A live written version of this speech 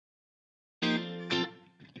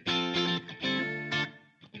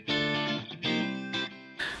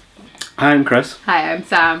Hi, I'm Chris. Hi, I'm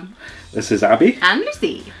Sam. This is Abby. And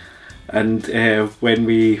Lucy. And when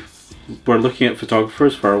we were looking at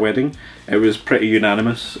photographers for our wedding, it was pretty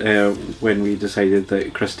unanimous when we decided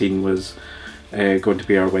that Christine was going to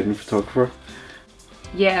be our wedding photographer.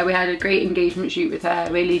 Yeah, we had a great engagement shoot with her,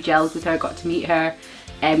 really gelled with her, got to meet her,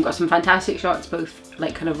 got some fantastic shots, both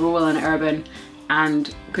like kind of rural and urban,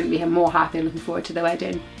 and couldn't be more happy and looking forward to the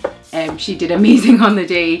wedding. She did amazing on the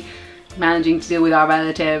day, managing to deal with our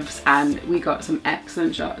relatives, and we got some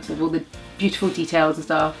excellent shots of all the beautiful details and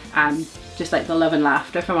stuff, and just like the love and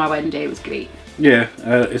laughter from our wedding day was great. Yeah,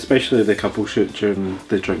 especially the couple shoot during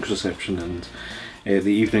the drinks reception and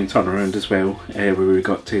the evening turnaround as well, where we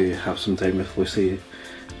got to have some time with Lucy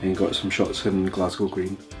and got some shots in Glasgow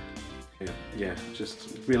Green. Yeah,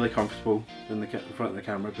 just really comfortable in front of the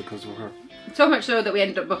camera because of her. So much so that we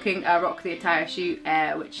ended up booking a Rock the Attire shoot,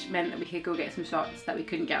 which meant that we could go get some shots that we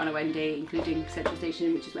couldn't get on a wedding day, including Central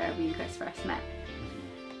Station, which is where we and Chris first met.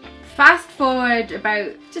 Fast forward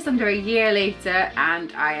about just under a year later,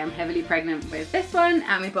 and I am heavily pregnant with this one,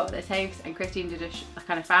 and we bought this house, and Christine did a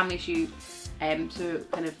kind of family shoot, so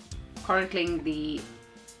kind of chronicling the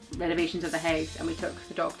renovations of the house, and we took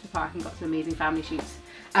the dog to the park and got some amazing family shoots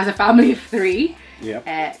as a family of 3.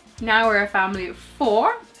 Yep. Now we're a family of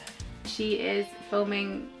 4. She is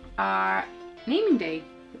filming our naming day,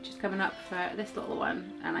 which is coming up for this little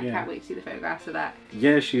one, and I can't wait to see the photographs of that.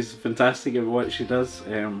 Yeah, she's fantastic at what she does.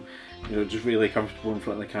 You know, just really comfortable in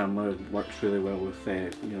front of the camera. Works really well with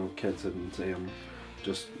you know, kids and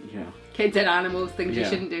just kids and animals, things you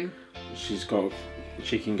shouldn't do.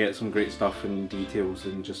 She can get some great stuff and details,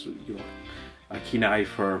 and just, you know, a keen eye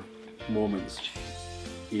for moments,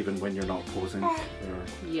 even when you're not posing or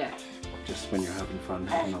just when you're having fun,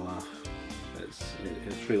 having a laugh.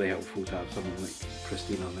 It's really helpful to have someone like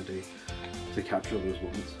Christine on the day to capture those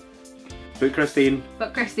moments. Book Christine!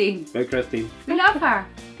 Book Christine! Book Christine! We love her!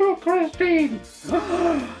 Book Christine!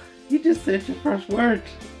 You just said your first word!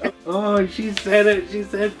 Oh, she said it! She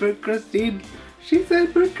said book Christine! She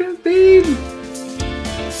said book Christine!